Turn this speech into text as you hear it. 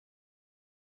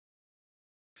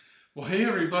Well, hey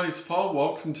everybody, it's Paul.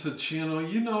 Welcome to the channel.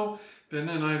 You know, Ben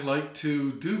and I like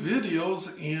to do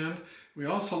videos, and we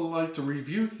also like to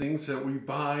review things that we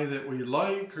buy that we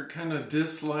like or kind of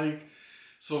dislike.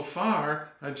 So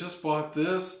far, I just bought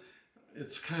this.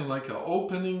 It's kind of like an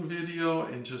opening video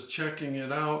and just checking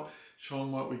it out,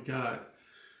 showing what we got.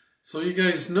 So you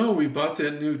guys know we bought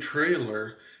that new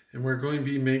trailer, and we're going to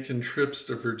be making trips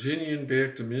to Virginia and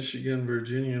back, to Michigan,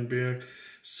 Virginia and back.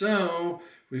 So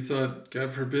we thought,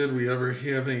 God forbid we ever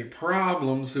have any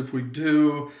problems. If we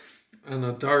do on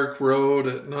a dark road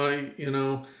at night, you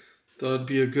know, that'd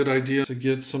be a good idea to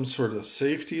get some sort of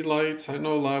safety lights. I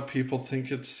know a lot of people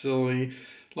think it's silly.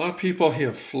 A lot of people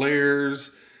have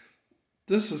flares.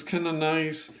 This is kind of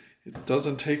nice. It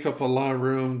doesn't take up a lot of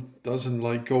room. Doesn't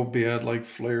like go bad like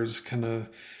flares, kind of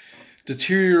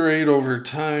deteriorate over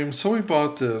time. So we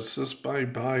bought this. This by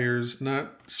buyers,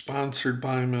 not sponsored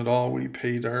by them at all. We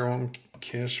paid our own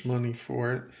cash money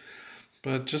for it,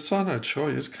 but just thought I'd show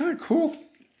you. It's kind of cool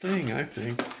thing, I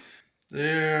think.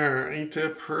 There, ain't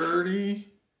that pretty?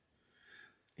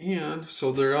 And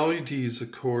so they're LEDs,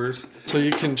 of course, so you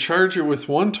can charge it with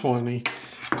 120.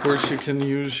 Of course, you can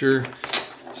use your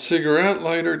cigarette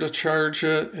lighter to charge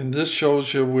it, and this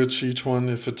shows you which each one,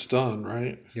 if it's done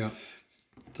right. Yeah,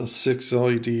 the 6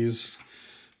 LEDs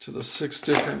to the 6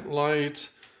 different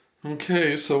lights.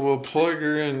 Okay, so we'll plug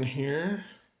her in here.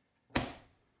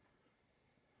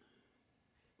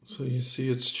 So you see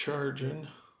it's charging.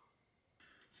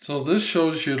 So this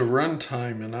shows you the run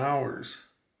time in hours.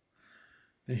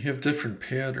 They have different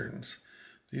patterns.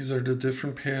 These are the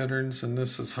different patterns, and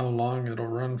this is how long it'll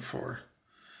run for.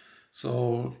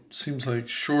 So it seems like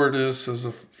shortest is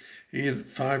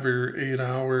 5 or 8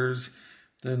 hours,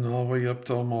 then all the way up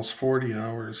to almost 40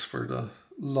 hours for the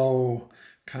low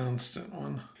constant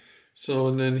one. So,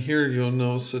 and then here you'll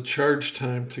notice the charge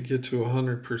time to get to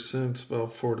 100% is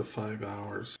about 4 to 5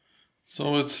 hours.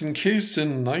 So it's encased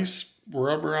in nice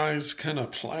rubberized kind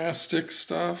of plastic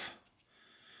stuff.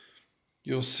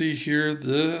 You'll see here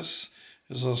this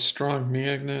is a strong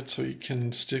magnet, so you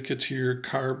can stick it to your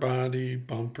car body,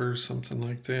 bumper, something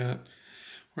like that.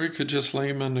 Or you could just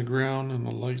lay them on the ground and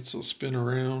the lights will spin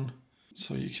around.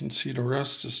 So you can see the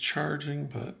rest is charging,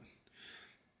 but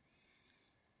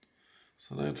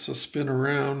so that's a spin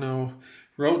around. Now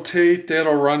rotate,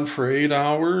 that'll run for 8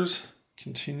 hours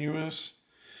continuous.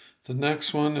 The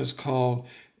next one is called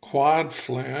quad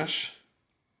flash.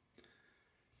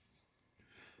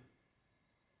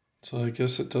 So I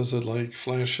guess it does it like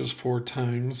flashes 4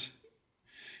 times.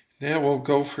 That will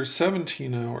go for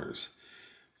 17 hours.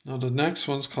 Now the next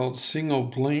one's called single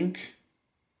blink.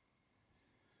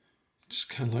 Just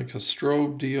kind of like a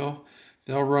strobe deal.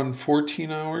 They'll run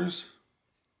 14 hours.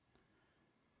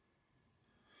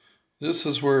 This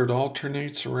is where it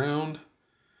alternates around.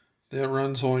 That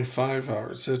runs only 5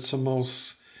 hours. It's the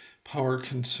most power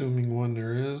consuming one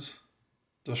there is.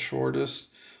 The shortest,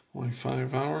 only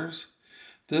 5 hours.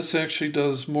 This actually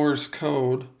does Morse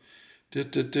code.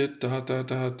 Dit, dit, dit, dot, dot,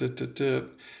 dot, dit, dit, dit,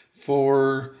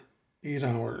 for 8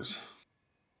 hours.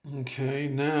 Okay,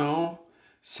 now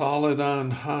solid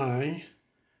on high.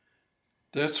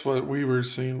 That's what we were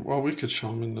seeing. Well, we could show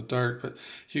them in the dark, but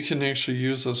you can actually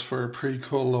use this for a pretty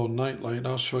cool little night light.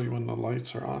 I'll show you when the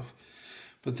lights are off.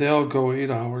 But they'll go 8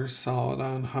 hours, solid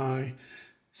on high.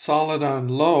 Solid on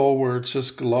low, where it's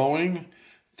just glowing,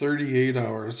 38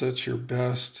 hours. That's your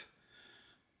best.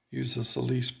 Uses the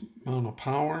least amount of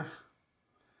power.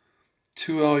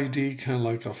 2 LED, kind of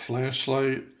like a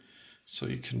flashlight, so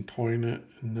you can point it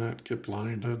and not get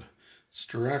blinded. It's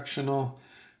directional,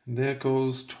 and that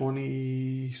goes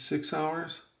 26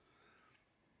 hours.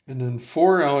 And then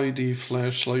 4 LED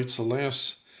flashlights, the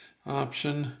last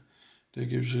option. That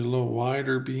gives you a little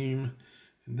wider beam,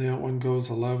 and that one goes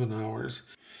 11 hours.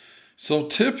 So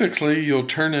typically you'll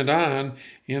turn it on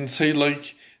and say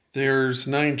like there's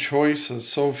 9 choices.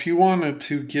 So if you wanted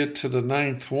to get to the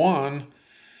 9th one,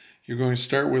 you're going to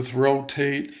start with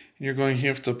rotate, and you're going to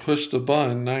have to push the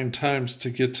button 9 times to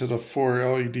get to the 4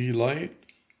 LED light.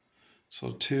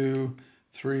 So 2,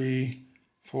 3,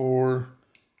 4,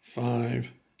 5,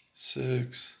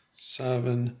 6,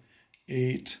 7,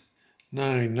 8,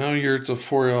 9. Now you're at the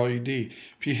 4 LED.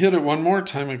 If you hit it one more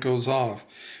time, it goes off.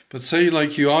 But say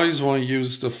like you always want to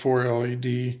use the 4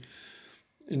 LED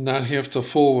and not have to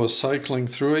fool with cycling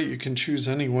through it, you can choose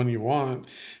any one you want.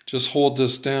 Just hold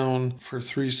this down for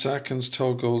 3 seconds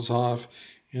till it goes off.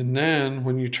 And then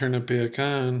when you turn it back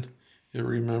on, it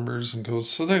remembers and goes.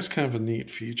 So that's kind of a neat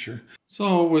feature.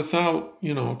 So without,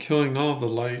 you know, killing all the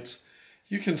lights,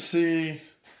 you can see,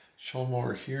 show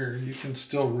more here, you can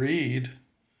still read.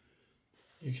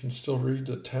 You can still read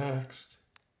the text.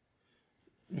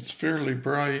 It's fairly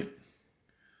bright.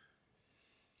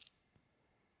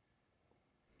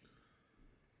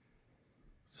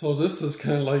 So this is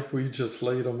kind of like we just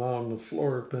laid them out on the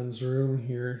floor of Ben's room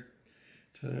here,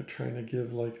 trying to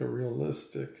give like a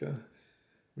realistic,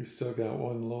 we still got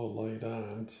one low light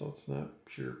on, so it's not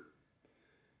pure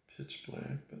pitch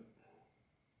black. But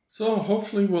so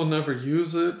hopefully we'll never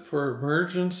use it for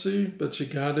emergency, but you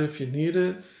got it if you need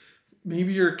it.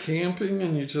 Maybe you're camping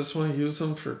and you just want to use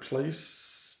them for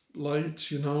place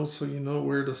lights, you know, so you know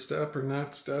where to step or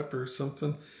not step or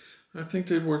something. I think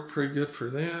they'd work pretty good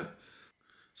for that.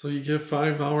 So you get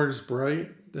 5 hours bright.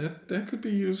 That could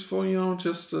be useful, you know,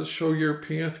 just to show your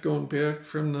path going back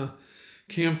from the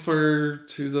campfire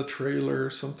to the trailer or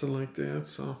something like that.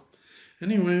 So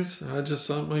anyways, I just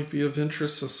thought it might be of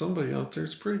interest to somebody out there.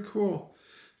 It's pretty cool.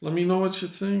 Let me know what you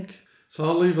think. So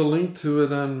I'll leave a link to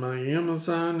it on my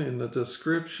Amazon in the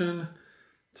description.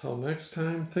 Till next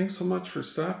time, thanks so much for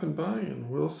stopping by, and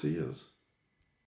we'll see you.